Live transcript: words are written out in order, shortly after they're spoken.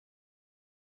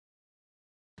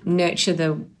nurture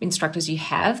the instructors you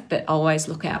have, but always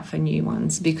look out for new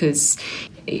ones because,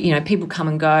 people come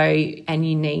and go and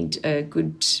you need a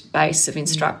good base of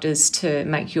instructors to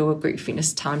make your group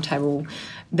fitness timetable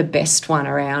the best one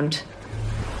around.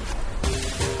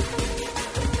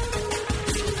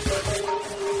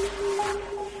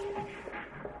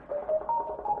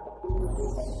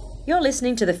 You're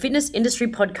listening to the Fitness Industry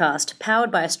Podcast,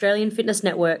 powered by Australian Fitness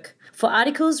Network. For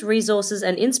articles, resources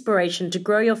and inspiration to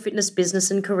grow your fitness business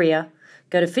and career,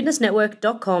 go to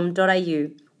fitnessnetwork.com.au,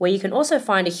 where you can also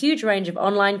find a huge range of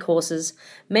online courses,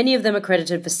 many of them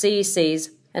accredited for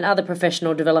CECs and other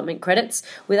professional development credits,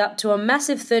 with up to a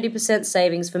massive 30%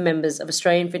 savings for members of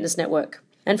Australian Fitness Network.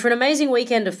 And for an amazing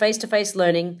weekend of face-to-face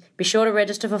learning, be sure to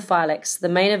register for FILEX, the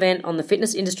main event on the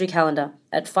fitness industry calendar,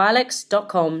 at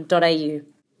filex.com.au.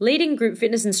 Leading group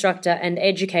fitness instructor and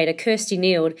educator Kirsty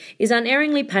Nield is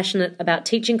unerringly passionate about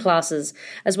teaching classes,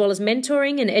 as well as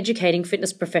mentoring and educating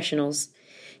fitness professionals.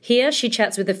 Here, she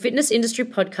chats with the Fitness Industry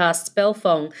Podcast's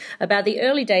Fong about the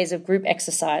early days of group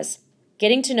exercise,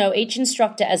 getting to know each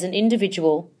instructor as an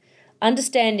individual,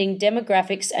 understanding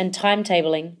demographics and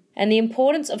timetabling, and the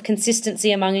importance of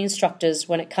consistency among instructors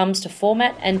when it comes to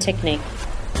format and technique.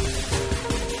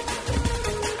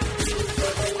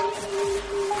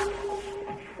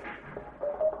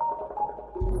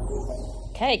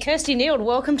 Hey, Kirsty Nield,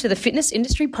 welcome to the Fitness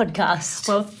Industry Podcast.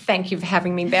 Well, thank you for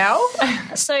having me, Belle.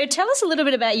 So tell us a little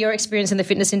bit about your experience in the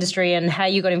fitness industry and how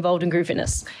you got involved in group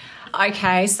fitness.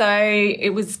 Okay, so it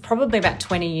was probably about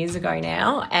 20 years ago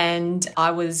now, and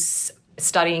I was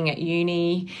studying at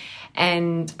uni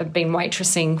and I'd been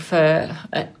waitressing for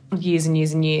years and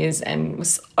years and years and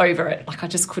was over it. Like I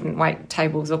just couldn't wait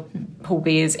tables or pull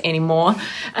beers anymore.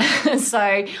 So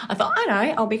I thought, I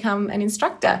know, I'll become an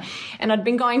instructor. And I'd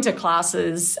been going to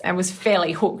classes and was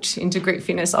fairly hooked into group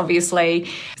fitness, obviously,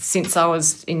 since I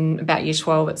was in about year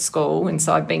 12 at school. And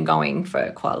so I'd been going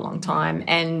for quite a long time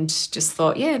and just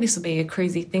thought, yeah, this will be a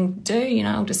crazy thing to do.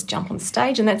 I'll just jump on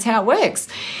stage and that's how it works.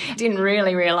 Didn't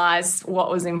really realise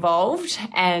what was involved.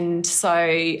 And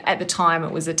so at the time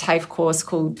it was a TAFE course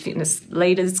called Fitness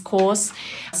Leaders course.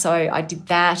 So I did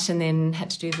that and then had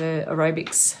to do the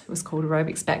aerobics, it was called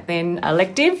aerobics back then,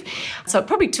 elective. So it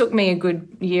probably took me a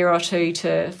good year or two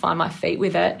to find my feet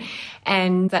with it.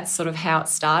 And that's sort of how it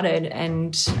started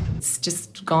and it's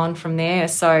just gone from there.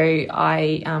 So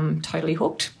I totally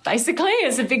hooked, basically.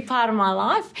 It's a big part of my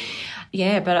life.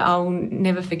 Yeah, but I'll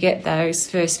never forget those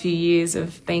first few years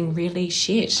of being really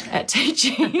shit at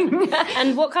teaching.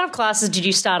 And what kind of classes did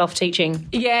you start off teaching?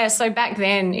 Yeah, so back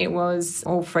then it was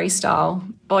all freestyle.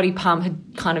 Body pump had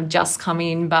kind of just come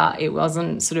in, but it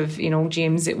wasn't sort of in all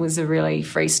gyms. It was a really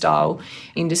freestyle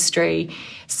industry.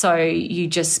 So you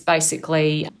just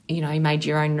basically, made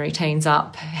your own routines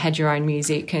up, had your own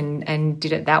music and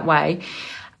did it that way.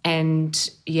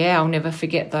 And yeah, I'll never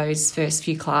forget those first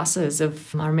few classes I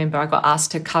remember I got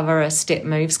asked to cover a step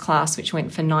moves class, which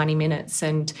went for 90 minutes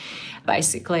and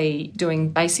basically doing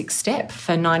basic step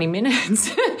for 90 minutes.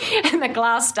 And the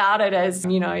class started as,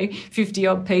 50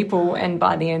 odd people. And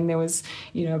by the end there was,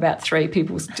 about 3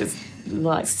 people just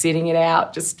like sitting it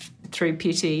out just through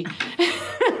pity.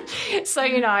 So,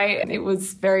 it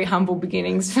was very humble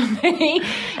beginnings for me.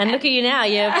 And look at you now.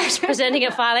 You're presenting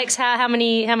at FILEX. How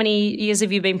many years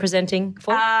have you been presenting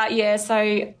for? So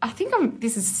I think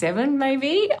this is 7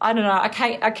 maybe. I don't know.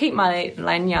 I keep my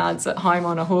lanyards at home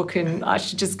on a hook and I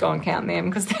should just go and count them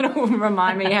because that'll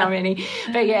remind me how many.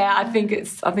 But yeah, I think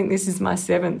this is my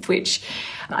 7th, which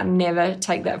I never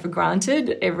take that for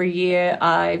granted. Every year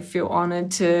I feel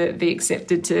honoured to be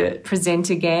accepted to present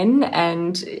again,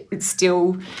 and it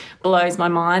still blows my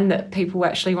mind that people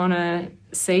actually want to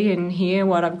see and hear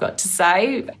what I've got to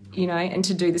say, and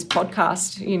to do this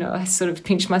podcast, I sort of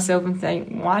pinch myself and think,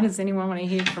 why does anyone want to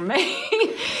hear from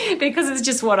me? Because it's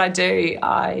just what I do.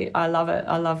 I love it.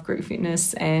 I love group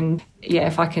fitness, and yeah,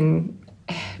 if I can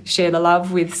share the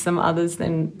love with some others,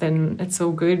 then it's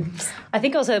all good. I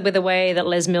think also with the way that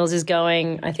Les Mills is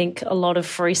going, I think a lot of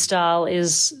freestyle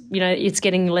is, it's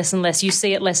getting less and less. You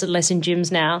see it less and less in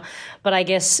gyms now. But I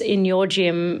guess in your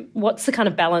gym, what's the kind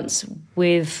of balance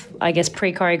with, I guess,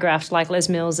 pre-choreographed like Les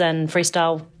Mills and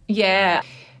freestyle? Yeah.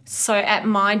 So at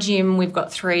my gym, we've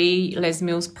got 3 Les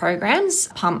Mills programs,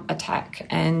 pump, attack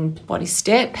and body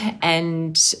step,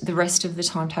 and the rest of the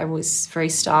timetable is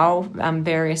freestyle,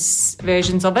 various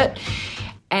versions of it.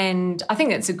 And I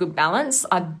think that's a good balance.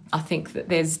 I think that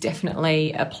there's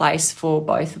definitely a place for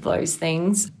both of those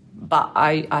things, but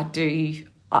I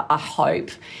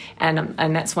hope,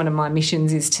 and that's one of my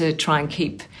missions, is to try and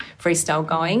keep freestyle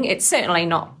going. It's certainly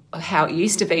not how it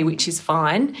used to be, which is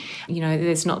fine. You know,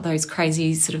 there's not those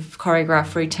crazy sort of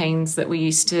choreographed routines that we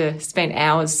used to spend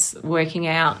hours working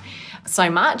out so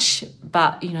much.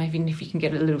 But, you know, even if you can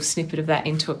get a little snippet of that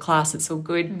into a class, it's all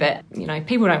good. But, you know,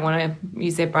 people don't want to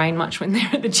use their brain much when they're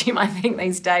at the gym, I think,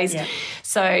 these days. Yeah.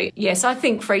 So, yes, I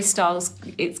think freestyle's,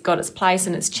 it's got its place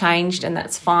and it's changed, and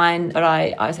that's fine. But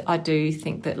I do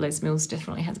think that Les Mills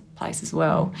definitely has a place as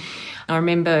well. I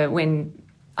remember when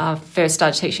I first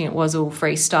started teaching, it was all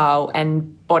freestyle,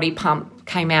 and body pump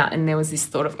came out, and there was this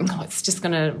thought of, we're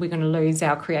going to lose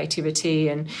our creativity,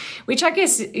 and which I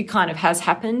guess it kind of has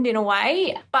happened in a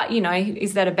way. But, you know,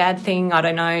 is that a bad thing? I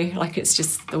don't know. Like, it's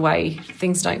just the way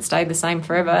things don't stay the same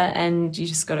forever, and you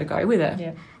just got to go with it.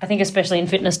 Yeah. I think especially in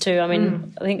fitness too. I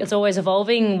mean, I think it's always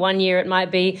evolving. One year it might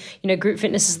be, you know, group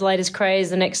fitness is the latest craze.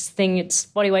 The next thing it's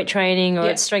bodyweight training, or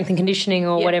it's strength and conditioning,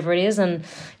 or whatever it is. And,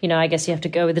 you know, I guess you have to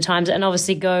go with the times and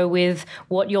obviously go with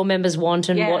what your members want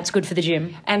and what's good for the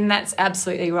gym. And that's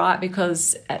absolutely right,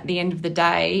 because at the end of the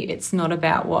day, it's not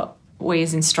about what we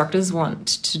as instructors want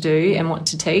to do and want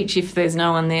to teach. If there's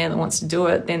no one there that wants to do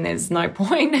it, then there's no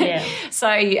point. Yeah.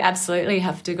 So you absolutely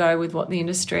have to go with what the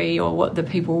industry or what the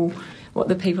people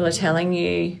are telling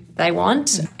you they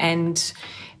want. And,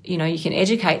 you know, you can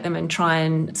educate them and try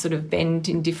and sort of bend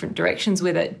in different directions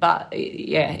with it. But,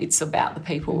 yeah, it's about the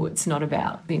people. It's not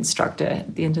about the instructor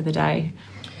at the end of the day.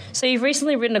 So you've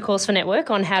recently written a course for Network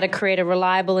on how to create a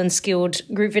reliable and skilled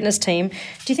group fitness team. Do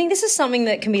you think this is something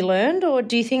that can be learned, or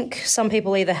do you think some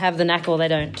people either have the knack or they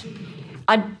don't?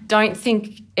 I don't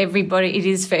think it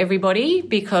is for everybody,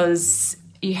 because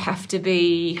you have to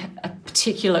be a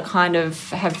particular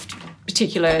have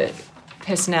particular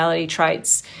personality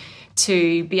traits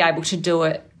to be able to do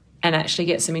it and actually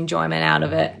get some enjoyment out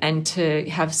of it and to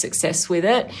have success with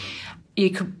it. You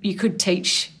could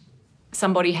teach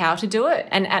somebody how to do it.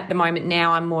 And at the moment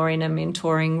now, I'm more in a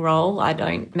mentoring role. I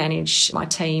don't manage my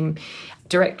team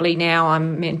directly now.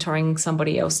 I'm mentoring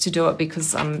somebody else to do it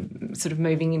because I'm sort of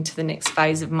moving into the next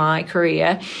phase of my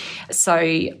career. So,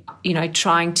 you know,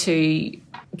 trying to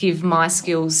give my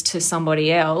skills to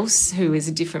somebody else who is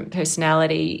a different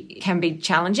personality can be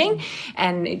challenging,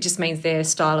 and it just means their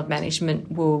style of management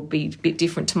will be a bit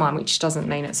different to mine, which doesn't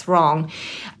mean it's wrong.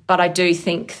 But I do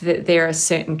think that there are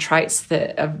certain traits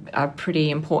that are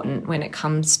pretty important when it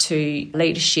comes to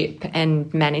leadership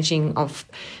and managing of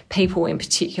people, in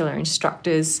particular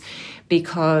instructors,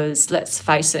 because let's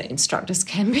face it, instructors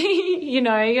can be, you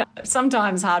know,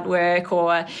 sometimes hard work,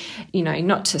 or, you know,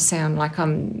 not to sound like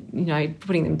I'm, you know,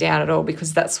 putting them down at all,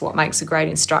 because that's what makes a great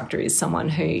instructor, is someone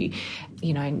who,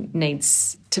 you know,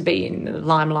 needs to be in the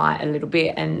limelight a little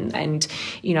bit, and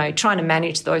you know, trying to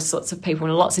manage those sorts of people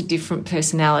and lots of different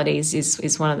personalities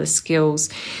is one of the skills.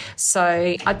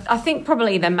 So I think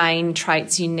probably the main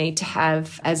traits you need to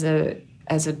have as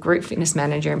a group fitness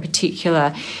manager in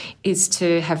particular is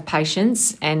to have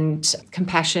patience and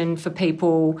compassion for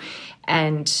people,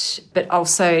 but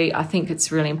also I think it's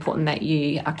really important that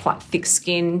you are quite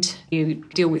thick-skinned, you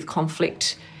deal with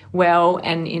conflict well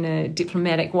and in a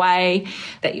diplomatic way,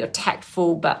 that you're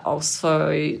tactful but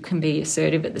also can be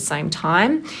assertive at the same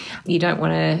time. You don't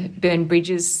want to burn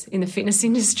bridges in the fitness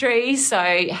industry,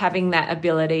 so having that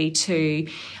ability to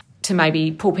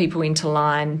maybe pull people into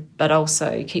line but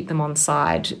also keep them on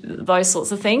side, those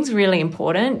sorts of things, really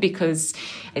important, because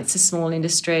it's a small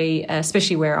industry,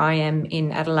 especially where I am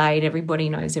in Adelaide. Everybody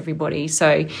knows everybody.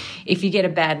 So if you get a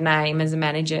bad name as a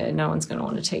manager, no one's going to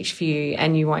want to teach for you,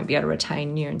 and you won't be able to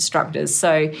retain your instructors.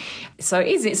 So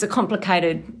it's a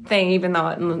complicated thing, even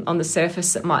though on the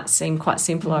surface it might seem quite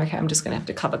simple. Okay, I'm just going to have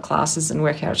to cover classes and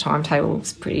work out a timetable.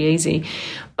 It's pretty easy.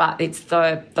 But it's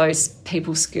those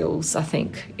people skills, I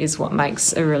think, is what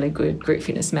makes a really good group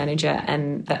fitness manager,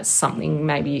 and that's something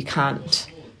maybe you can't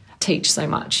teach so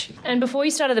much. And before you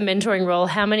started the mentoring role,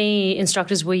 how many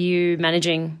instructors were you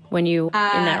managing when you were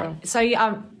in that role?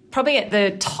 So probably at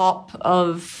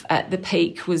the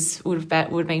peak would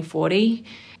have been 40.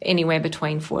 Anywhere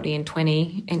between 40 and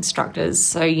 20 instructors.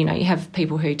 So, you know, you have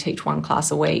people who teach one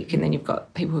class a week, and then you've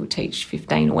got people who teach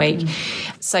 15 a week.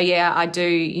 So, yeah, I do,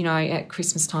 you know, at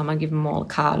Christmas time I give them all a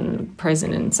card and a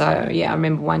present. And so, yeah, I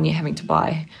remember one year having to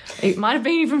buy, it might have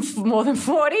been even more than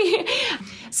 40.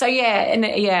 So,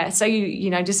 so you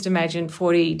know, just imagine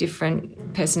 40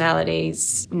 different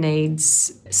personalities,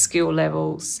 needs, skill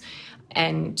levels,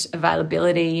 and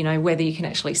availability, you know, whether you can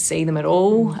actually see them at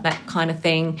all, that kind of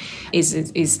thing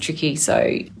is tricky.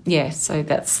 So, yeah, so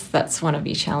that's one of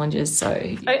your challenges. So,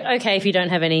 okay, if you don't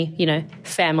have any, you know,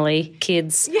 family,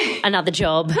 kids, another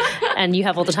job and you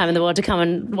have all the time in the world to come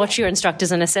and watch your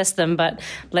instructors and assess them. But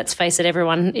let's face it,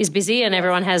 everyone is busy and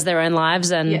everyone has their own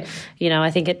lives. And, you know,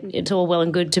 I think it's all well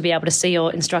and good to be able to see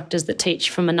your instructors that teach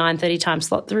from a 9:30 time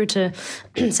slot through to,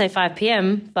 say, 5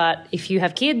 p.m. But if you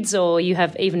have kids or you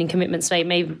have evening commitments,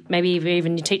 maybe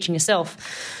even you're teaching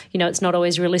yourself, you know, it's not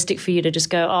always realistic for you to just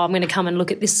go, I'm going to come and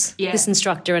look at this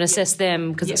instructor and assess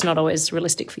them, because it's not always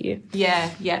realistic for you.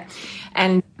 Yeah.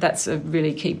 And that's a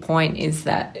really key point, is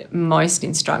that most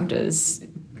instructors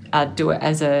do it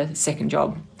as a second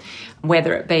job,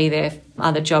 whether it be their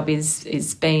other job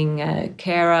is being a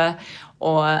carer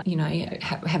or, you know,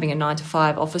 having a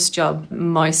 9-to-5 office job.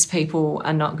 Most people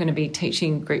are not going to be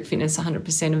teaching group fitness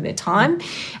 100% of their time,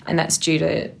 and that's due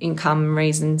to income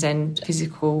reasons and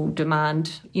physical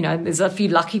demand. You know, there's a few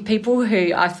lucky people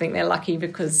who I think they're lucky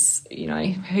because, you know,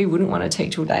 who wouldn't want to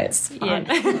teach all day? It's fun.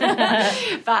 Yeah.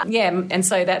 But, and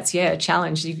so that's, a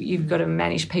challenge. You've got to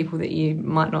manage people that you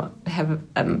might not have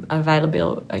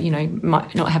available, you know,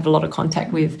 might not have a lot of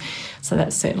contact with. So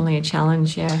that's certainly a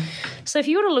challenge, So if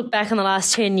you were to look back on the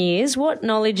last 10 years, what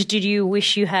knowledge did you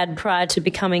wish you had prior to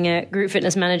becoming a group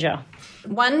fitness manager?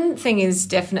 One thing is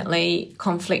definitely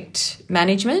conflict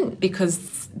management,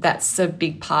 because that's a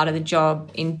big part of the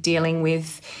job in dealing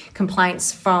with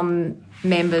complaints from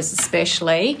members,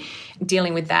 especially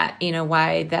dealing with that in a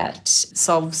way that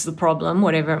solves the problem,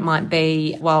 whatever it might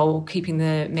be, while keeping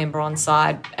the member on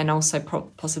side and also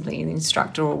possibly the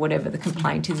instructor or whatever the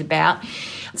complaint is about.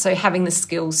 So having the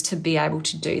skills to be able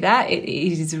to do that, it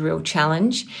is a real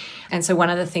challenge. And so one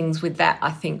of the things with that,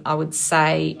 I think I would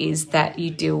say, is that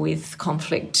you deal with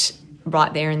conflict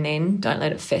right there and then. Don't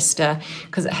let it fester,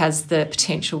 because it has the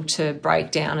potential to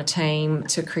break down a team,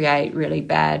 to create really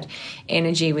bad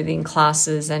energy within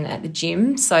classes and at the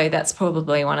gym. So that's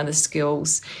probably one of the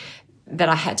skills that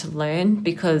I had to learn,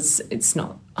 because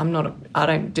I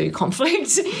don't do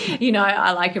conflict. You know,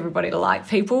 I like everybody to like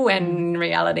people, and in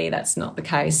reality that's not the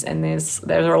case. And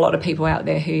there are a lot of people out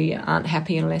there who aren't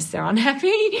happy unless they're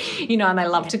unhappy, you know, and they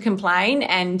love to complain,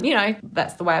 and, you know,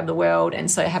 that's the way of the world. And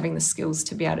so having the skills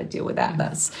to be able to deal with that,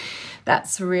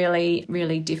 that's really,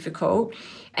 really difficult.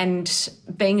 And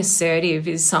being assertive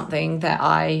is something that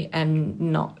I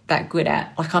am not that good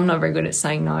at. Like, I'm not very good at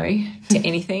saying no to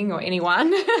anything or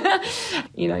anyone.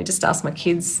 You know, just ask my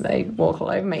kids, they walk all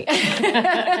over me.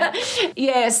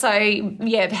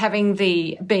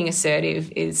 Being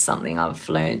assertive is something I've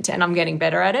learnt, and I'm getting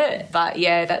better at it. But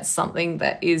that's something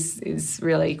that is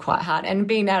really quite hard. And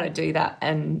being able to do that,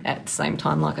 and at the same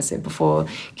time, like I said before,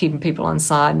 keeping people on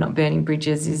side, not burning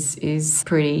bridges is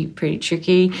pretty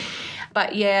tricky.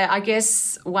 But I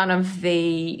guess one of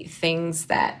the things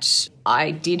that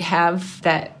I did have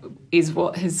that is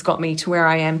what has got me to where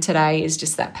I am today is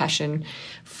just that passion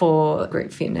for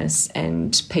group fitness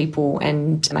and people,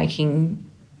 and making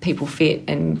people fit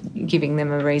and giving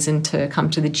them a reason to come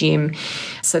to the gym.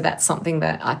 So that's something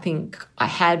that I think I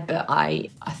had, but I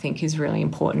think is really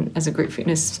important as a group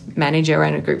fitness manager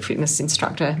and a group fitness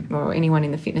instructor, or anyone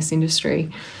in the fitness industry.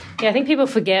 Yeah, I think people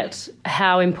forget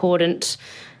how important,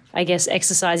 I guess,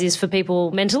 exercise is for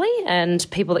people mentally, and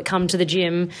people that come to the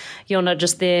gym, you're not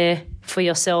just there for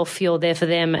yourself, you're there for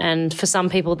them. And for some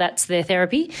people, that's their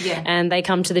therapy. Yeah. And they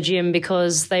come to the gym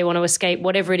because they want to escape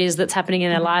whatever it is that's happening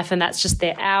in their life, and that's just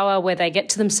their hour where they get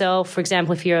to themselves. For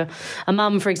example, if you're a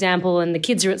mum, for example, and the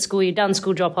kids are at school, you've done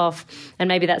school drop-off, and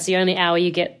maybe that's the only hour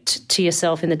you get to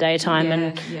yourself in the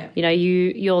daytime. You know,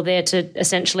 you're there to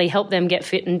essentially help them get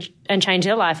fit and change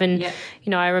their life. And,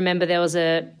 you know, I remember there was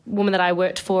a woman that I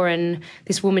worked for, and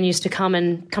this woman used to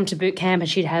come to boot camp, and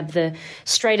she'd have the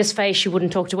straightest face. She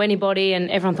wouldn't talk to anybody,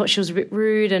 and everyone thought she was a bit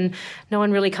rude, and no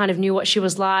one really kind of knew what she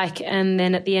was like. And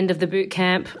then at the end of the boot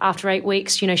camp, after 8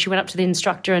 weeks, you know, she went up to the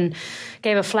instructor and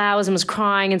gave her flowers and was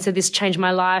crying and said, "This changed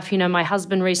my life. You know, my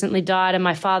husband recently died and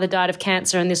my father died of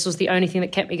cancer, and this was the only thing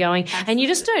that kept me going." Absolutely. And you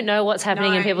just don't know what's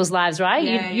happening in people's lives,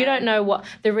 right? You don't know what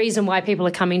the reason why people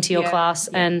are coming to your class.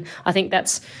 And I think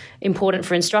that's important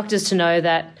for instructors to know,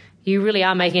 that you really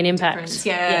are making an impact.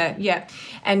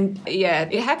 And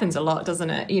it happens a lot, doesn't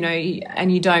it? You know,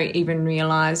 and you don't even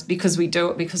realise, because we do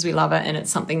it because we love it, and it's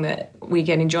something that we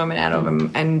get enjoyment out of,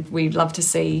 and we love to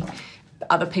see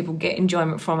other people get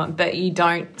enjoyment from it. But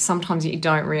sometimes you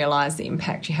don't realise the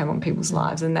impact you have on people's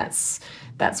lives, and that's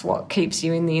what keeps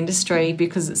you in the industry,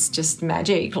 because it's just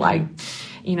magic. Like,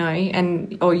 you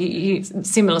know, or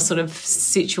similar sort of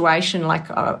situation.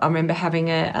 Like, I remember having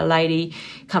a lady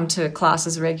come to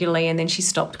classes regularly, and then she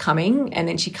stopped coming, and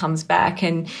then she comes back,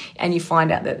 and you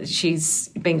find out that she's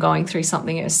been going through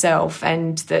something herself,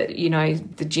 and that, you know,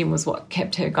 the gym was what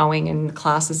kept her going, and the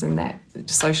classes and that.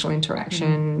 social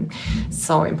interaction,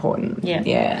 so important.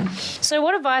 Yeah. So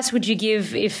what advice would you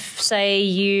give if,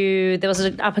 say, there was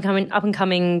an up and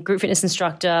coming group fitness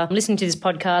instructor listening to this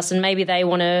podcast and maybe they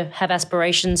want to have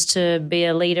aspirations to be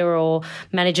a leader or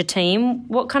manage a team?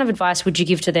 What kind of advice would you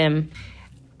give to them?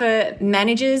 For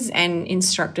managers and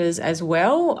instructors as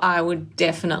well, I would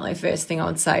definitely, first thing I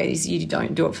would say is you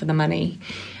don't do it for the money.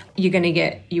 You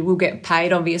will get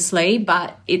paid, obviously,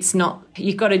 but it's not,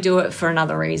 you've got to do it for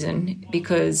another reason,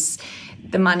 because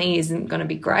the money isn't going to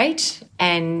be great,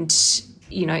 and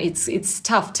it's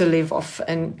tough to live off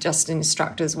just an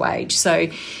instructor's wage. So,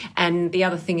 and the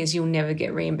other thing is you'll never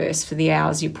get reimbursed for the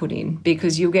hours you put in,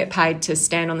 because you'll get paid to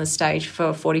stand on the stage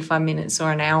for 45 minutes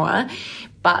or an hour,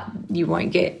 but you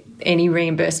won't get any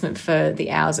reimbursement for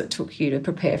the hours it took you to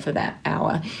prepare for that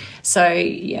hour. So,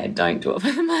 don't do it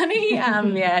for the money.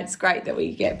 It's great that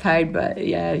we get paid, but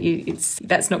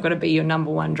that's not going to be your number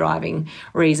one driving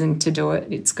reason to do it.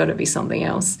 It's got to be something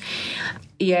else.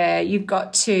 You've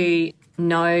got to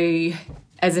know,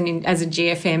 as a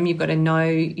GFM, you've got to know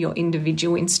your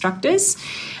individual instructors.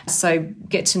 So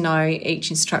get to know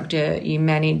each instructor you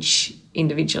manage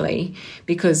individually,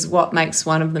 because what makes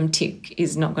one of them tick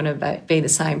is not going to be the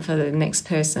same for the next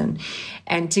person.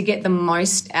 And to get the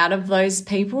most out of those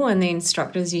people and the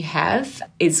instructors you have,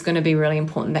 it's going to be really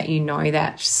important that you know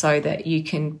that, so that you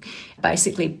can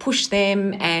basically push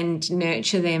them and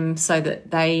nurture them so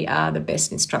that they are the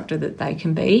best instructor that they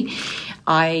can be.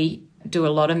 I do a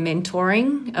lot of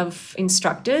mentoring of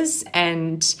instructors,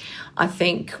 and I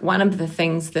think one of the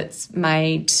things that's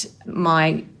made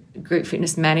my group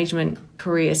fitness management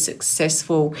career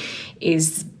successful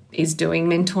is doing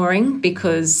mentoring,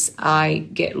 because I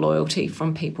get loyalty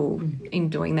from people in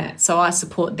doing that. So I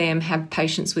support them, have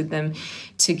patience with them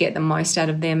to get the most out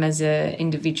of them as an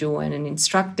individual and an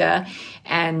instructor,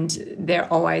 and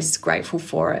they're always grateful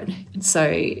for it.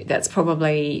 So that's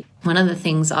probably one of the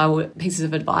pieces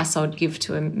of advice I would give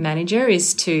to a manager,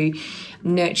 is to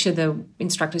nurture the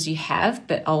instructors you have,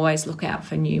 but always look out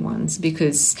for new ones,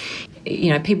 because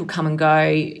people come and go,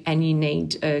 and you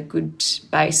need a good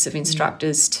base of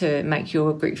instructors to make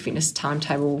your group fitness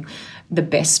timetable the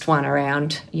best one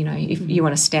around, if you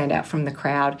want to stand out from the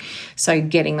crowd. So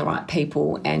getting the right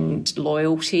people and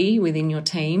loyalty within your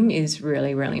team is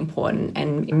really, really important,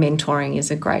 and mentoring is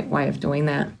a great way of doing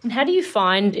that. And how do you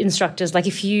find instructors? Like,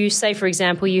 if you say, for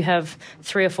example, you have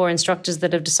 3 or 4 instructors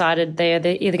that have decided they're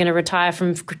either going to retire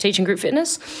from teaching group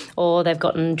fitness, or they've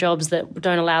gotten jobs that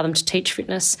don't allow them to teach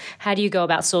fitness, how do you go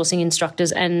about sourcing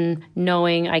instructors and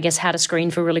knowing, I guess, how to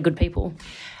screen for really good people?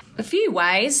 A few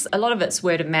ways. A lot of it's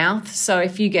word of mouth. So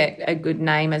if you get a good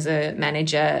name as a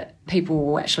manager, people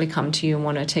will actually come to you and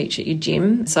want to teach at your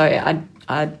gym. So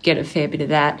I'd get a fair bit of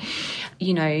that.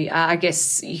 I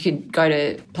guess you could go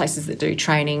to places that do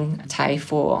training,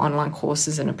 TAFE or online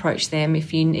courses, and approach them.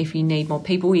 If you need more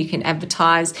people, you can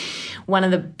advertise. One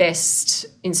of the best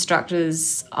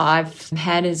instructors I've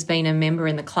had has been a member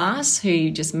in the class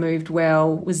who just moved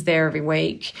well, was there every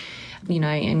week,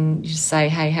 and just say,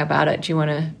 hey, how about it? Do you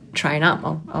want to train up?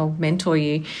 I'll mentor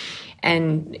you.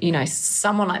 And,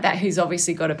 someone like that who's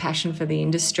obviously got a passion for the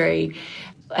industry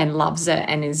and loves it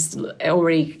and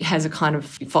already has a kind of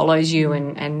follows you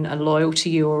and are loyal to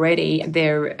you already,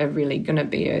 they're really going to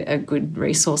be a good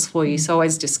resource for you. So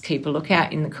always just keep a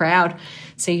lookout in the crowd,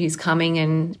 see who's coming,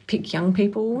 and pick young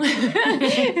people.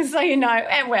 So,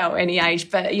 any age,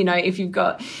 but, if you've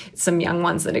got some young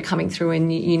ones that are coming through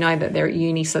and you know that they're at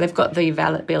uni, so they've got the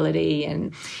availability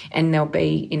and they'll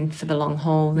be in for the long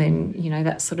haul, then,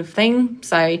 that sort of thing.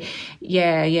 So,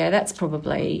 that's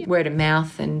probably word of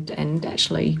mouth and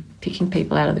actually picking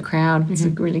people out of the crowd. It's a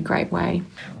really great way.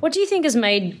 What do you think has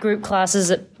made group classes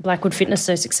at Blackwood Fitness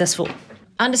so successful?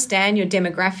 Understand your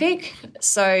demographic.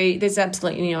 So there's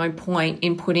absolutely no point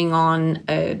in putting on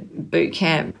a boot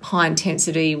camp, high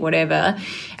intensity, whatever,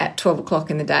 at 12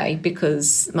 o'clock in the day,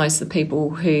 because most of the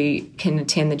people who can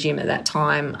attend the gym at that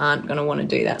time aren't going to want to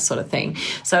do that sort of thing.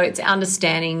 So it's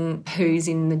understanding who's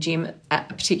in the gym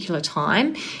at a particular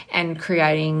time and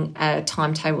creating a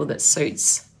timetable that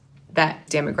suits that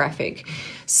demographic.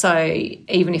 So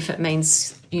even if it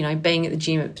means, being at the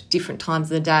gym at different times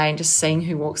of the day and just seeing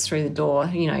who walks through the door,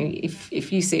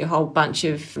 if you see a whole bunch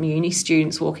of uni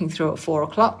students walking through at 4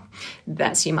 o'clock,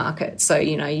 that's your market. So,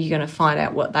 you're going to find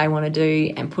out what they want to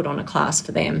do and put on a class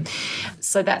for them.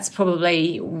 So that's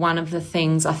probably one of the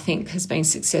things I think has been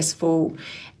successful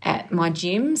at my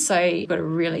gym. So you've got a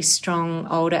really strong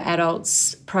older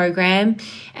adults program,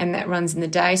 and that runs in the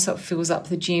day, so it fills up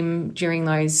the gym during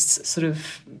those sort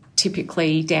of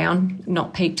typically down,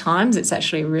 not peak times. It's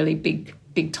actually a really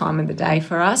big time of the day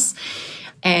for us.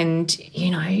 And,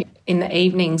 in the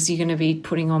evenings, you're going to be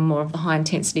putting on more of the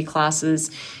high-intensity classes.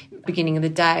 Beginning of the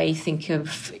day, think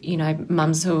of,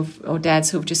 mums or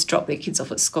dads who have just dropped their kids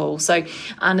off at school. So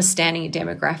understanding your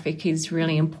demographic is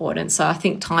really important. So I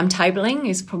think timetabling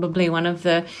is probably one of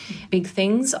the big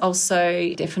things.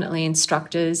 Also, definitely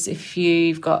instructors. If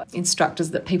you've got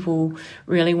instructors that people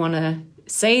really want to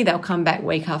see, they'll come back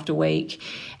week after week,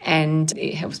 and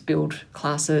it helps build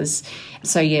classes.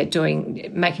 So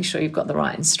making sure you've got the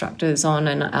right instructors on,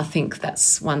 and I think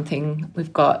that's one thing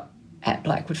we've got at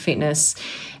Blackwood Fitness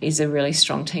is a really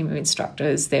strong team of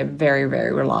instructors. They're very,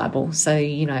 very reliable. So,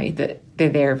 that they're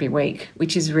there every week,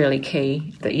 which is really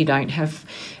key, that you don't have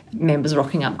members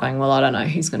rocking up going, well, I don't know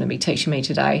who's going to be teaching me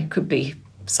today. It could be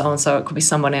so-and-so, it could be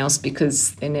someone else,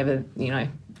 because they're never,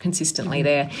 consistently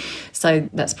there. So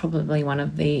that's probably one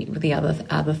of the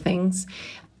other things.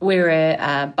 We're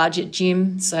a budget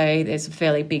gym, so there's a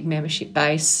fairly big membership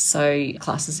base, so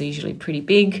classes are usually pretty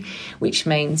big, which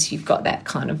means you've got that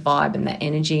kind of vibe and that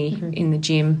energy in the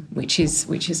gym, which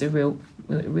is a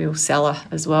real seller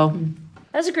as well.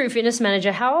 As a group fitness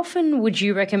manager, how often would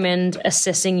you recommend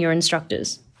assessing your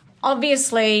instructors?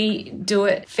 Obviously, do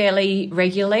it fairly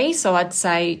regularly, so I'd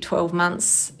say 12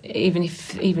 months, even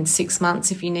 6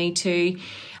 months if you need to.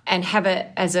 And have it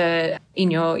in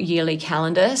your yearly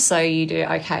calendar. So you do,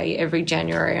 okay, every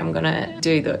January I'm going to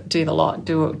do the lot,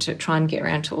 to try and get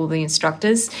around to all the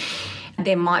instructors.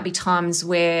 There might be times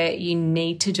where you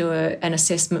need to do an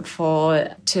assessment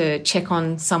to check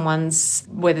on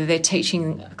whether they're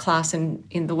teaching a class in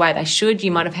the way they should.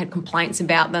 You might have had complaints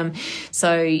about them,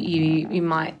 so you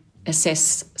might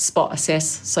spot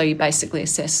assess. So you basically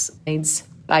assess needs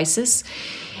basis,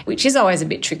 which is always a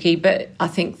bit tricky, but I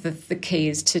think the key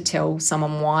is to tell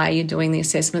someone why you're doing the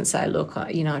assessment. Say, look,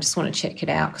 I just want to check it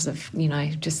out because of,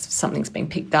 just something's been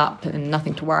picked up and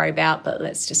nothing to worry about, but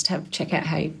let's just check out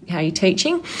how you're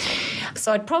teaching.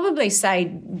 So I'd probably say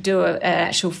do an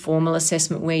actual formal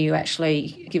assessment where you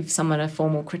actually give someone a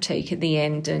formal critique at the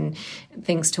end, and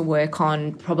things to work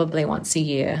on probably once a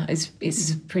year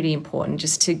is pretty important,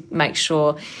 just to make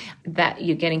sure that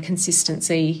you're getting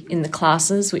consistency in the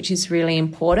classes, which is really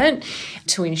important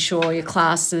to ensure your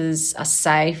classes are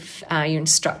safe, your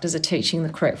instructors are teaching the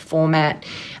correct format,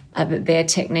 that their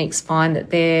technique's fine,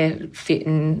 that they're fit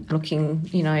and looking,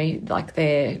 like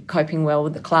they're coping well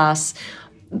with the class.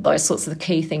 Those sorts of the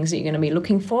key things that you're going to be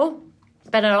looking for.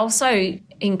 But I also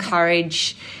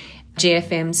encourage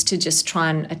GFMs to just try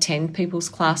and attend people's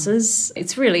classes.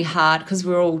 It's really hard because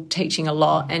we're all teaching a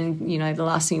lot, and the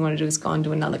last thing you want to do is go and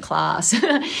do another class.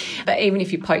 But even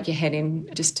if you poke your head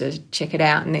in just to check it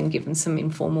out and then give them some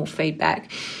informal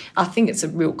feedback, I think it's a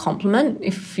real compliment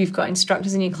if you've got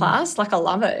instructors in your class. Like, I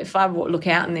love it. If I look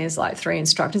out and there's like 3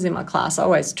 instructors in my class, I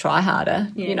always try harder.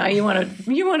 Yeah. You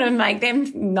want to make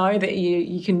them know that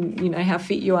you can, how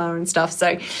fit you are and stuff.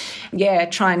 So yeah,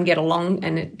 try and get along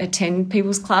and attend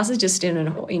people's classes just in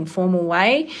an informal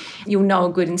way. You'll know a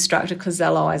good instructor because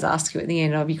they'll always ask you at the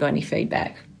end, have you got any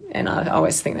feedback? And I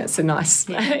always think that's a nice,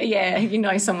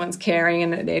 someone's caring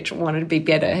and that they're wanting to be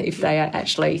better if they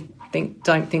actually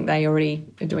don't think they already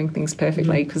are doing things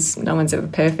perfectly, because no one's ever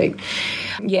perfect.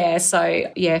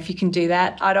 If you can do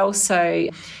that. I'd also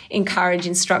encourage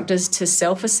instructors to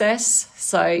self-assess.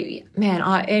 So,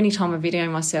 anytime I video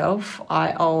myself,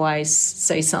 I always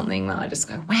see something that I just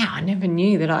go, wow, I never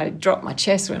knew that I drop my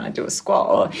chest when I do a squat,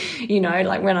 or,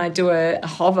 like when I do a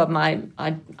hover,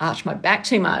 I arch my back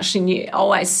too much. And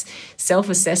always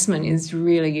self-assessment is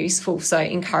really useful. So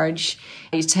encourage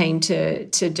your team to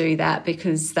do that,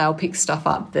 because they'll pick stuff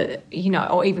up that,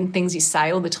 or even things you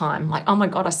say all the time. Like, oh my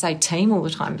God, I say team all the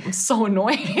time. It's so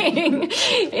annoying.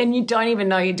 And you don't even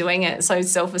know you're doing it. So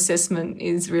self-assessment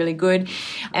is really good.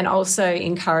 And also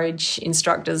encourage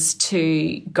instructors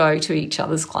to go to each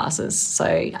other's classes.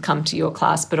 So come to your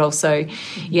class, but also,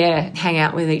 hang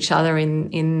out with each other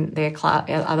in their class,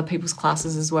 other people's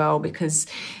classes as well, because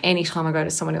anytime I go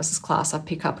to someone else's class, I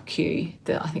pick up a cue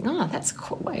that I think, oh, that's a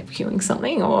cool way of cueing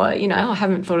something, or, I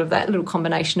haven't thought of that little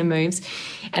combination of moves.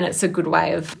 And it's a good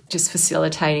way of just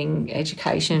facilitating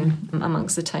education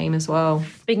amongst the team as well.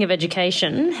 Speaking of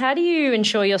education, how do you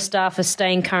ensure your staff are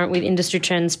staying current with industry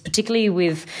trends, particularly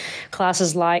with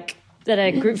classes like that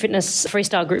are group fitness,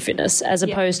 freestyle group fitness, as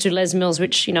opposed to Les Mills,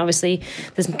 which, obviously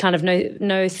there's kind of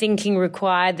no thinking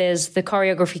required. There's the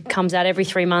choreography comes out every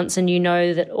 3 months, and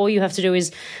that all you have to do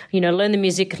is, learn the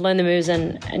music, learn the moves,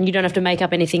 and you don't have to make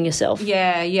up anything yourself.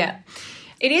 Yeah.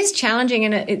 It is challenging,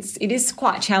 and it is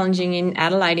quite challenging in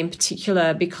Adelaide in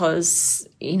particular, because,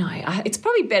 it's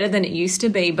probably better than it used to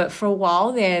be, but for a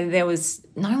while there was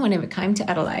no one ever came to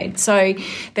Adelaide. So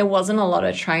there wasn't a lot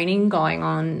of training going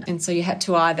on. And so you had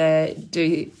to either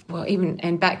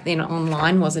and back then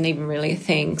online wasn't even really a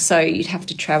thing. So you'd have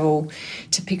to travel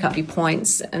to pick up your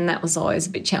points, and that was always a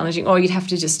bit challenging. Or you'd have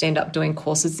to just end up doing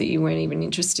courses that you weren't even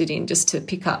interested in just to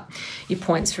pick up your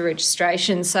points for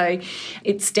registration. So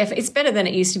it's better than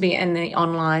it used to be, and the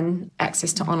online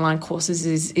access to online courses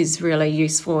is really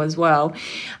useful as well.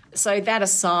 So that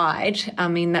aside, I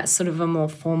mean, that's sort of a more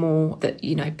formal that,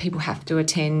 people have to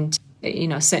attend,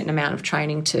 a certain amount of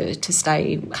training to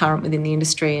stay current within the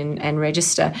industry and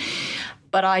register.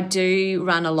 But I do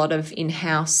run a lot of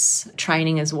in-house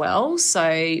training as well,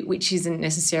 so which isn't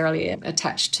necessarily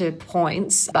attached to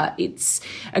points, but it's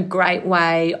a great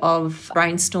way of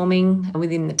brainstorming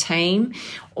within the team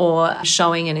or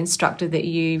showing an instructor that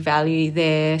you value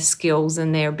their skills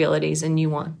and their abilities and you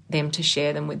want them to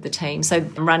share them with the team. So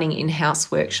running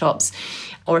in-house workshops,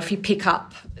 or if you pick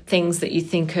up things that you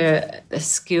think are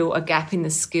a gap in the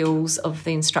skills of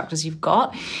the instructors you've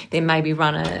got, then maybe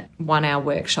run a 1 hour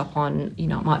workshop on, it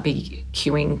might be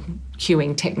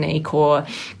queuing technique or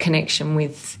connection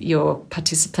with your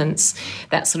participants,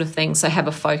 that sort of thing. So have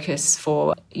a focus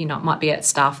for, it might be at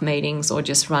staff meetings, or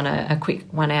just run a quick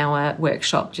 1 hour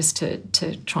workshop just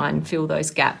to try and fill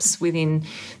those gaps within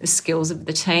the skills of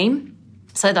the team.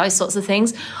 So those sorts of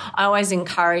things. I always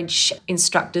encourage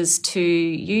instructors to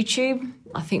YouTube.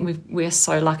 I think we're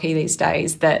so lucky these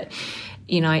days that,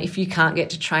 if you can't get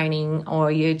to training,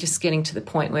 or you're just getting to the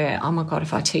point where, oh my God,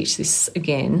 if I teach this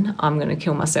again, I'm going to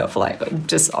kill myself,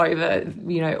 just over,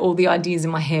 all the ideas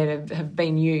in my head have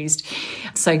been used.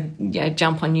 So,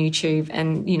 jump on YouTube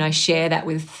and, share that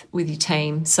with your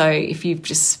team. So if you've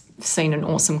just seen an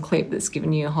awesome clip that's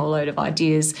given you a whole load of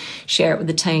ideas, share it with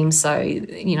the team so,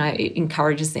 it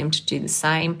encourages them to do the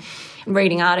same.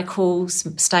 Reading articles,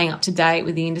 staying up to date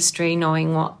with the industry,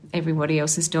 knowing what everybody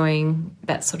else is doing,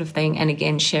 that sort of thing. And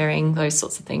again, sharing those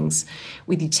sorts of things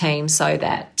with your team so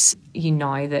that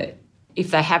that if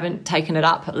they haven't taken it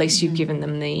up, at least you've given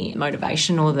them the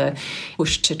motivation or the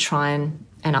push to try and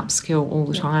upskill all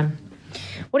the time.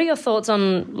 What are your thoughts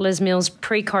on Les Mills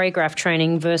pre-choreographed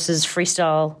training versus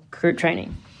freestyle group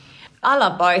training? I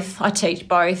love both. I teach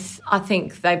both. I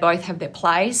think they both have their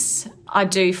place. I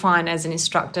do find as an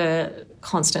instructor,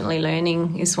 constantly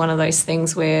learning is one of those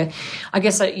things where I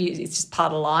guess it's just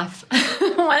part of life.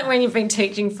 When you've been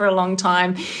teaching for a long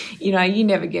time, you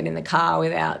never get in the car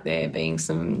without there being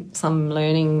some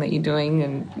learning that you're doing,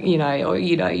 and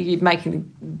you're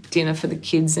making dinner for the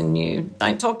kids and you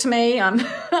don't talk to me.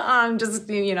 I'm just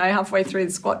halfway through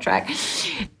the squat track.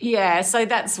 Yeah, so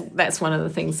that's one of the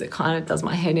things that kind of does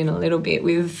my head in a little bit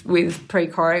with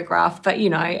pre-choreographed. But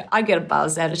I get a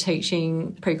buzz out of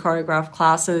teaching pre-choreographed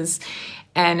classes.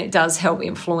 And it does help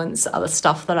influence other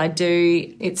stuff that I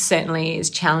do. It certainly is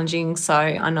challenging, so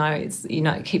I know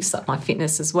it keeps up my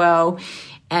fitness as well.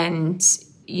 And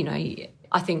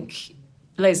I think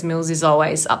Les Mills is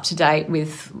always up to date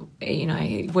with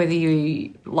whether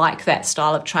you like that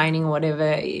style of training or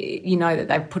whatever. That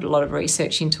they've put a lot of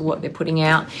research into what they're putting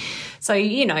out. So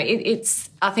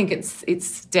I think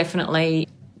it's definitely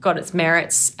got its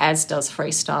merits, as does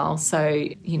freestyle. So,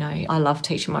 I love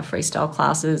teaching my freestyle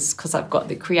classes because I've got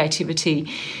the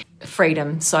creativity,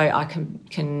 freedom, so I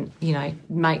can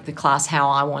make the class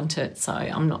how I want it. So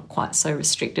I'm not quite so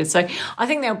restricted. So I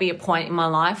think there'll be a point in my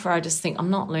life where I just think I'm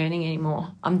not learning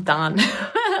anymore. I'm done.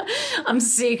 I'm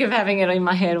sick of having it in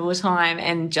my head all the time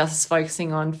and just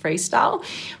focusing on freestyle.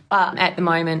 But at the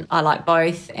moment, I like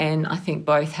both, and I think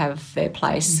both have their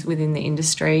place within the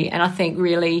industry. And I think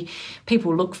really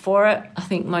people look for it. I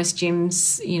think most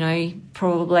gyms,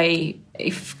 probably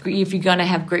if you're going to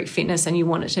have group fitness and you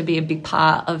want it to be a big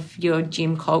part of your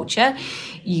gym culture,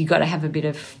 you got to have a bit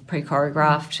of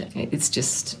pre-choreographed. It's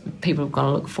just people have got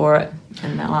to look for it,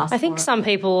 and they'll ask. I think some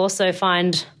people also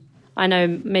find. I know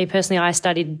me personally, I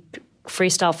studied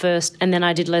freestyle first and then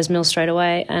I did Les Mills straight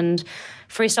away, and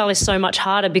freestyle is so much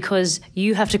harder because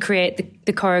you have to create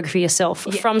the choreography yourself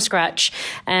from scratch,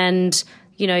 and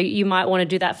you might want to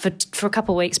do that for a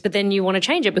couple of weeks, but then you want to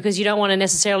change it because you don't want to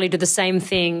necessarily do the same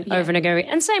thing over and over.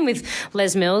 And same with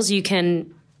Les Mills, you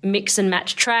can mix and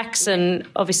match tracks, and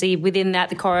obviously within that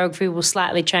the choreography will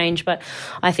slightly change. But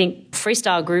I think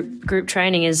freestyle group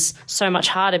training is so much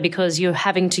harder because you're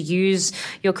having to use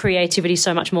your creativity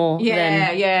so much more.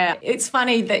 Yeah. It's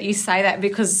funny that you say that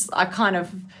because I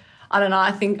don't know,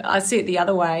 I think I see it the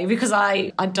other way because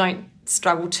I don't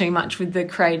struggle too much with the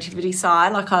creativity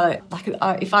side.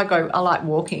 If I go, I like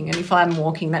walking, and if I'm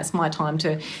walking, that's my time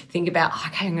to think about,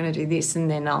 okay, I'm going to do this,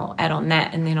 and then I'll add on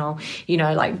that, and then I'll,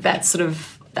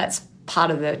 that's part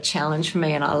of the challenge for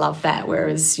me, and I love that.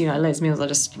 Whereas, Les Mills, I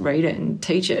just read it and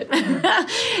teach it.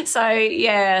 So,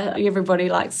 yeah, everybody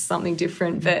likes something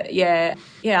different. But,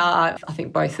 I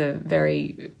think both are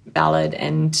very valid,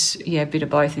 and, a bit of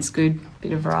both is good, a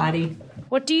bit of variety.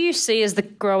 What do you see as the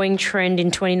growing trend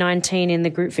in 2019 in the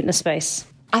group fitness space?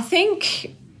 I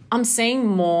think I'm seeing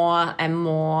more and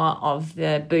more of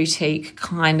the boutique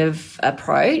kind of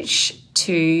approach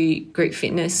to group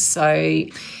fitness. So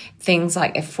things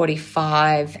like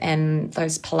F45 and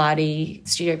those Pilates,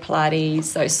 Studio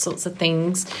Pilates, those sorts of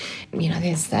things.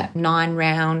 There's that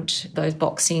 9-round, those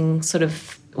boxing sort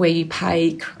of where you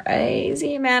pay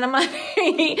crazy amount of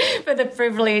money for the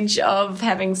privilege of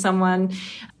having someone,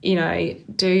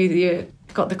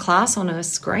 got the class on a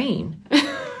screen.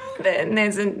 And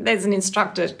there's an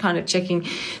instructor kind of checking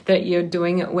that you're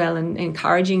doing it well and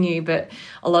encouraging you, but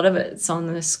a lot of it's on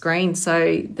the screen,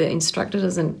 so the instructor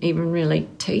doesn't even really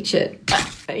teach it. But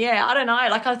I don't know.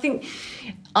 Like, I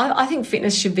think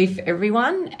fitness should be for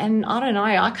everyone, and I don't know.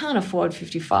 I can't afford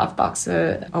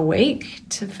 $55 a week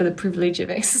for the privilege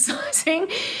of exercising.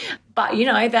 But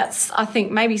I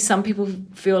think maybe some people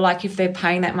feel like if they're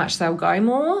paying that much, they'll go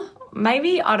more.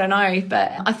 Maybe, I don't know,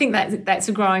 but I think that's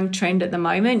a growing trend at the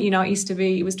moment. It used to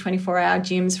be, it was 24-hour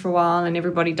gyms for a while, and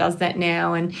everybody does that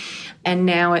now, and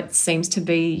now it seems to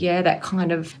be, that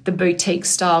kind of the boutique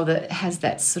style that has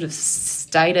that sort of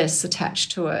status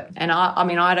attached to it. And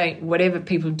I don't, whatever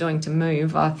people are doing to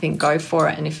move, I think go for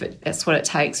it, and if that's what it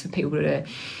takes for people to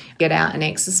get out and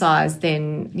exercise,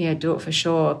 then do it for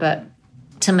sure. But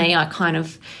to me, I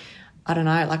don't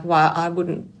know, like, why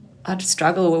I'd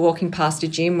struggle with walking past a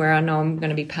gym where I know I'm going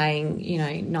to be paying,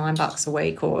 $9 a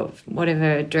week or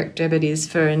whatever direct debit is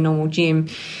for a normal gym,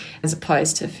 as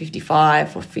opposed to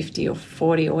 55 or 50 or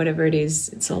 40 or whatever it is.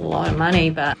 It's a lot of money.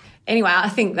 But anyway, I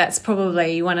think that's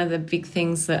probably one of the big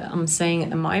things that I'm seeing at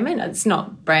the moment. It's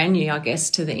not brand new, I guess,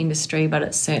 to the industry, but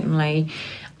it's certainly,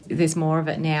 there's more of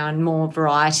it now and more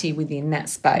variety within that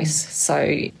space. So,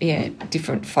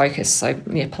 different focus. So,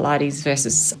 Pilates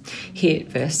versus HIIT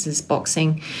versus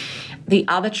boxing. The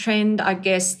other trend, I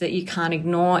guess, that you can't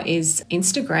ignore is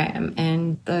Instagram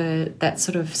and that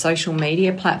sort of social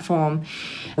media platform,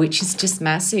 which is just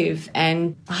massive.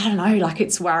 And I don't know, like,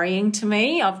 it's worrying to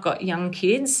me. I've got young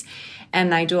kids,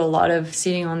 and they do a lot of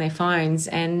sitting on their phones,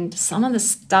 and some of the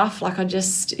stuff, like,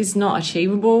 is not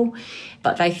achievable,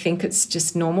 but they think it's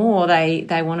just normal, or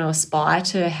they want to aspire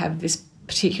to have this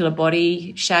particular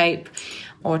body shape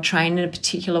or train in a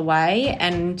particular way.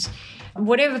 And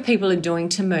whatever people are doing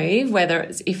to move,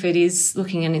 if it is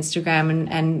looking at Instagram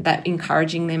and that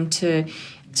encouraging them to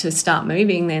start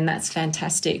moving, then that's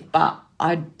fantastic. But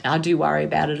I do worry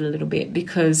about it a little bit,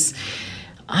 because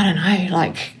I don't know,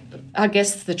 like, I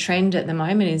guess the trend at the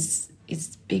moment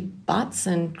is big butts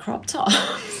and crop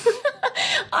tops.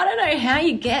 I don't know how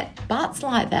you get butts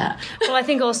like that. Well, I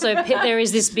think also there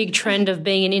is this big trend of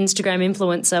being an Instagram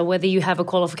influencer, whether you have a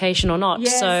qualification or not.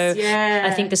 Yes, so yeah.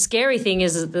 I think the scary thing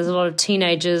is that there's a lot of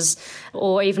teenagers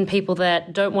or even people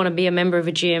that don't want to be a member of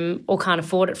a gym or can't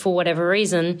afford it for whatever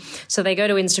reason. So they go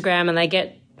to Instagram and they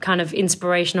get kind of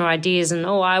inspiration or ideas, and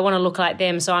I want to look like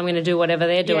them, so I'm going to do whatever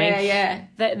they're doing.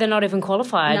 They're not even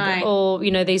qualified. No. Or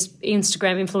these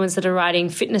Instagram influencers that are writing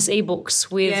fitness ebooks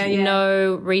with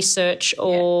no research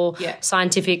or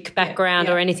scientific background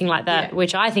or anything like that,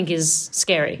 which I think is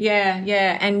scary.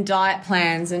 And diet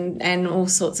plans and all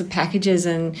sorts of packages,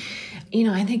 and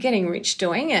and they're getting rich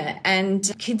doing it,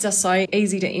 and kids are so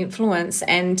easy to influence,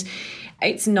 and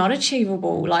it's not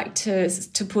achievable, like, to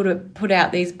put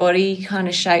out these body kind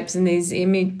of shapes and these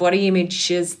body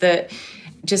images that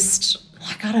just,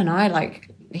 like, I don't know,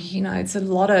 like, it's a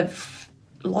lot of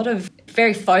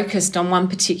very focused on one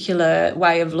particular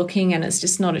way of looking, and it's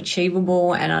just not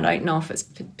achievable, and I don't know if it's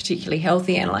particularly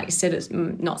healthy, and like you said, it's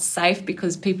not safe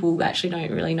because people actually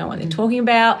don't really know what they're talking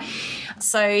about.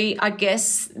 So I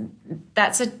guess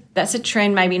that's a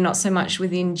trend, maybe not so much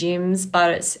within gyms,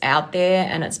 but it's out there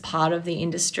and it's part of the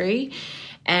industry,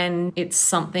 and it's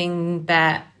something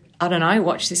that, I don't know,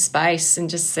 watch this space and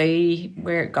just see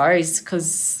where it goes,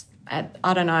 because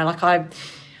I don't know, like, I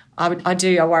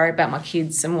worry about my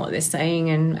kids and what they're seeing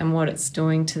and what it's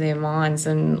doing to their minds.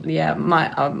 And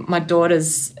my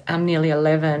daughter's nearly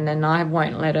 11, and I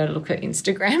won't let her look at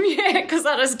Instagram yet, because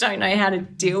I just don't know how to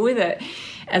deal with it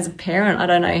as a parent. I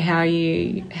don't know how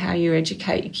you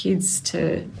educate your kids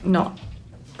to not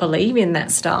believe in that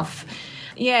stuff.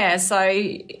 So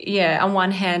on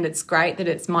one hand, it's great that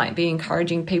it might be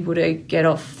encouraging people to get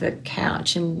off the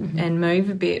couch and move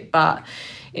a bit, but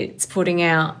it's putting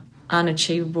out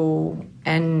unachievable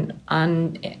and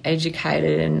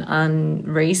uneducated and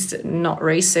not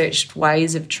researched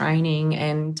ways of training.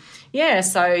 And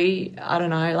so I don't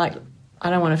know, like, I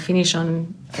don't want to finish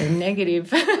on a negative,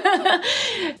 but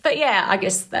I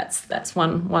guess that's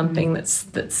one thing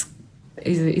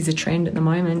is a trend at the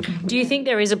moment. Do you think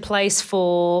there is a place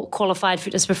for qualified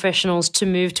fitness professionals to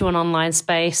move to an online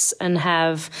space and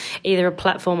have either a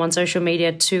platform on social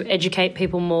media to educate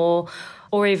people more,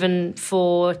 or even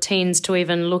for teens to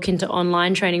even look into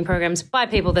online training programs by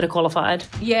people that are qualified?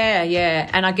 Yeah.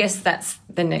 And I guess that's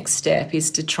the next step,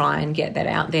 is to try and get that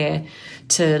out there,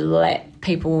 to let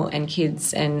people and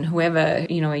kids and whoever,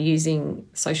 are using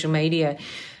social media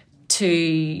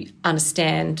to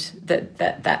understand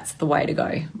that's the way to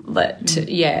go.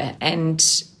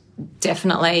 And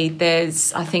definitely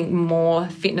there's, I think, more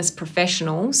fitness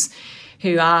professionals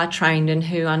who are trained and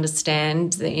who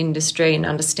understand the industry and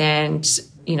understand,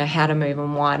 how to move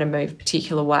and why to move a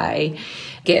particular way,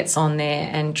 gets on there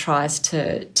and tries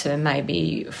to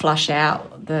maybe flush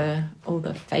out all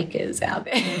the fakers out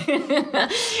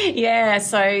there.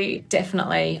 So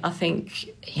definitely I think,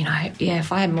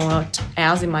 if I had more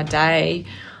hours in my day,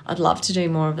 I'd love to do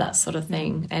more of that sort of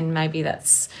thing. And maybe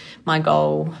that's my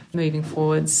goal moving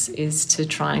forwards, is to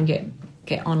try and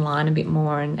get online a bit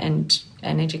more and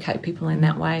educate people in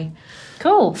that way.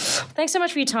 Cool. Thanks so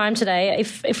much for your time today.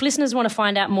 If listeners want to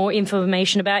find out more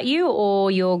information about you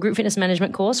or your group fitness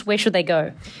management course, where should they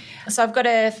go? So I've got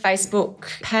a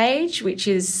Facebook page, which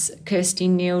is Kirsty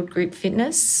Nield Group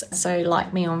Fitness. So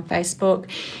like me on Facebook.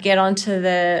 Get onto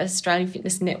the Australian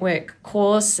Fitness Network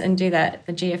course and do the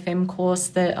GFM course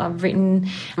that I've written.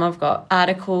 I've got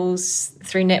articles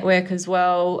through Network as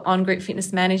well on group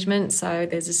fitness management. So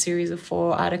there's a series of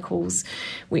 4 articles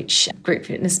which group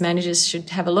fitness managers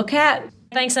should have a look at.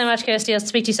 Thanks so much, Kirsty. I'll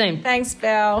speak to you soon. Thanks,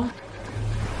 Belle.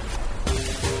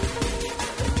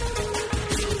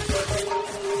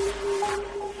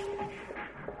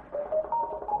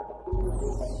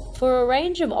 For a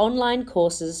range of online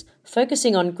courses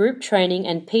focusing on group training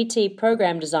and PT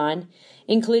program design,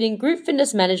 including group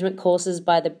fitness management courses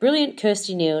by the brilliant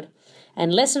Kirsty Nield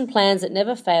and lesson plans that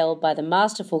never fail by the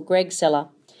masterful Greg Seller,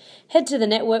 head to the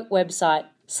network website,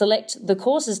 select the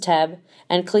Courses tab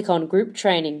and click on Group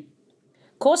Training.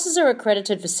 Courses are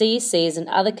accredited for CECs and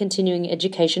other continuing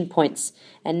education points,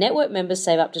 and network members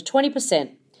save up to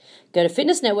 20%. Go to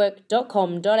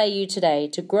fitnessnetwork.com.au today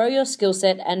to grow your skill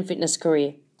set and fitness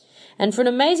career. And for an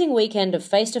amazing weekend of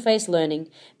face-to-face learning,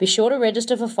 be sure to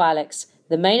register for FILEX,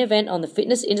 the main event on the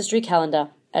fitness industry calendar,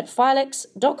 at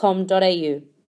filex.com.au.